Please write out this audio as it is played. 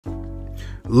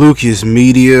Lucas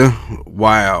Media,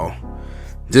 wow,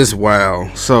 just wow.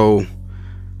 So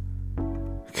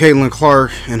Caitlin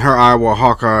Clark and her Iowa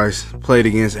Hawkeyes played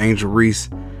against Angel Reese,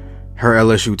 her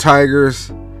LSU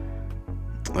Tigers.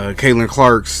 Caitlin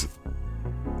Clark's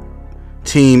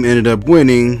team ended up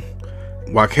winning,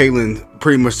 while Caitlin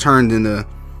pretty much turned into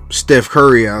Steph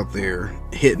Curry out there,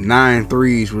 hit 9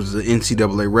 threes, which is the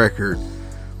NCAA record.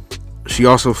 She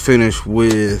also finished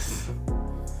with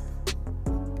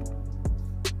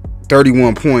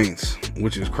 31 points,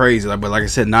 which is crazy. But like I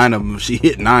said, 9 of them, she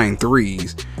hit 9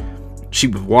 threes. She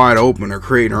was wide open or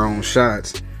creating her own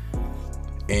shots,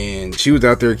 and she was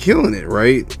out there killing it,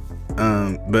 right?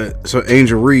 But so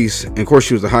Angel Reese, and of course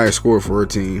she was the highest scorer for her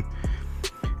team.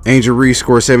 Angel Reese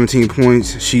scored 17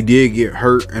 points. She did get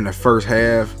hurt in the first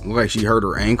half. Looked like she hurt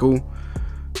her ankle.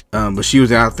 But she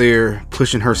was out there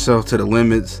pushing herself to the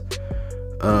limits.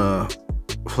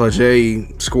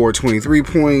 Flagey scored 23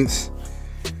 points.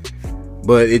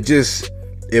 But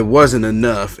it wasn't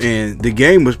enough. And the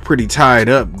game was pretty tied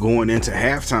up going into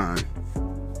halftime.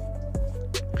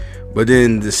 But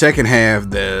then the second half,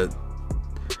 the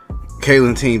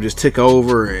Caitlin team just took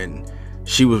over, and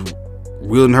she was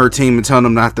wheeling her team and telling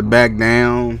them not to back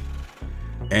down.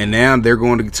 And now they're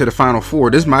going to the Final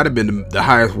Four. This might have been the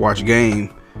highest watched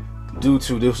game due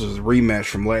to this was a rematch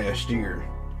from last year,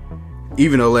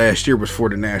 even though last year was for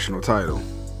the national title.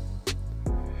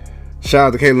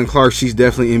 Shout out to Caitlin Clark. She's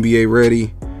definitely NBA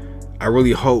ready. I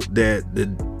really hope that the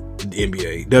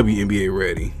WNBA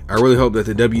ready. I really hope that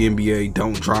the WNBA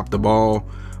don't drop the ball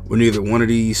with either one of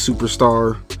these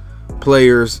superstar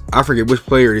players. I forget which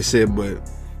player they said, but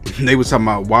they was talking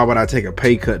about, why would I take a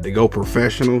pay cut to go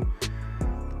professional?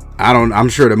 I'm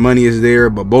sure the money is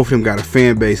there, but both of them got a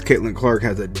fan base. Caitlin Clark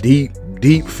has a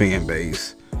deep fan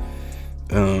base.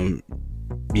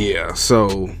 Yeah,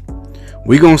 so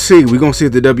we gonna see if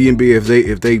the WNBA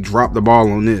if they drop the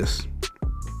ball on this.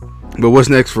 But what's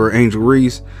next for Angel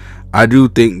Reese? I do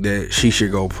think that she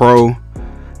should go pro.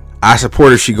 I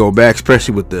support if she go back,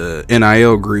 especially with the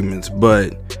NIL agreements,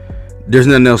 but there's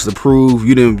nothing else to prove.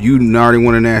 You already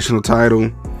won a national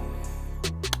title.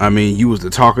 I mean, you was the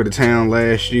talk of the town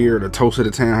last year, the toast of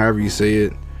the town, however you say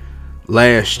it,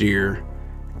 last year.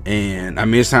 And I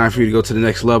mean, it's time for you to go to the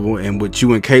next level. And with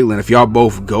you and Caitlin, if y'all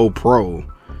both go pro,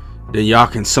 then y'all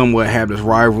can somewhat have this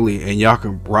rivalry, and y'all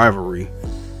can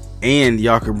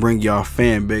bring y'all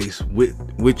fan base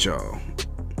with y'all,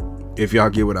 if y'all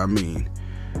get what I mean.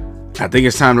 I think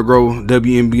it's time to grow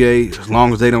WNBA, as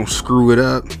long as they don't screw it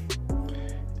up.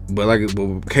 But like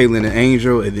with Caitlin and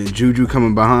Angel, and then Juju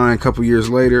coming behind a couple years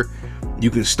later, you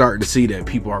can start to see that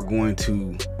people are going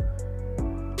to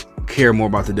care more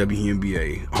about the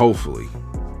WNBA, hopefully.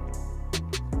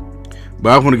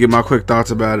 But I want to get my quick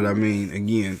thoughts about it. I mean,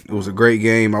 again, it was a great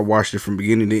game. I watched it from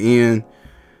beginning to end.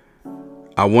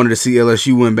 I wanted to see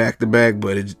LSU win back-to-back,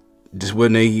 but it just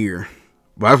wasn't a year.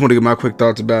 But I just want to get my quick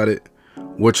thoughts about it.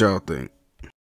 What y'all think?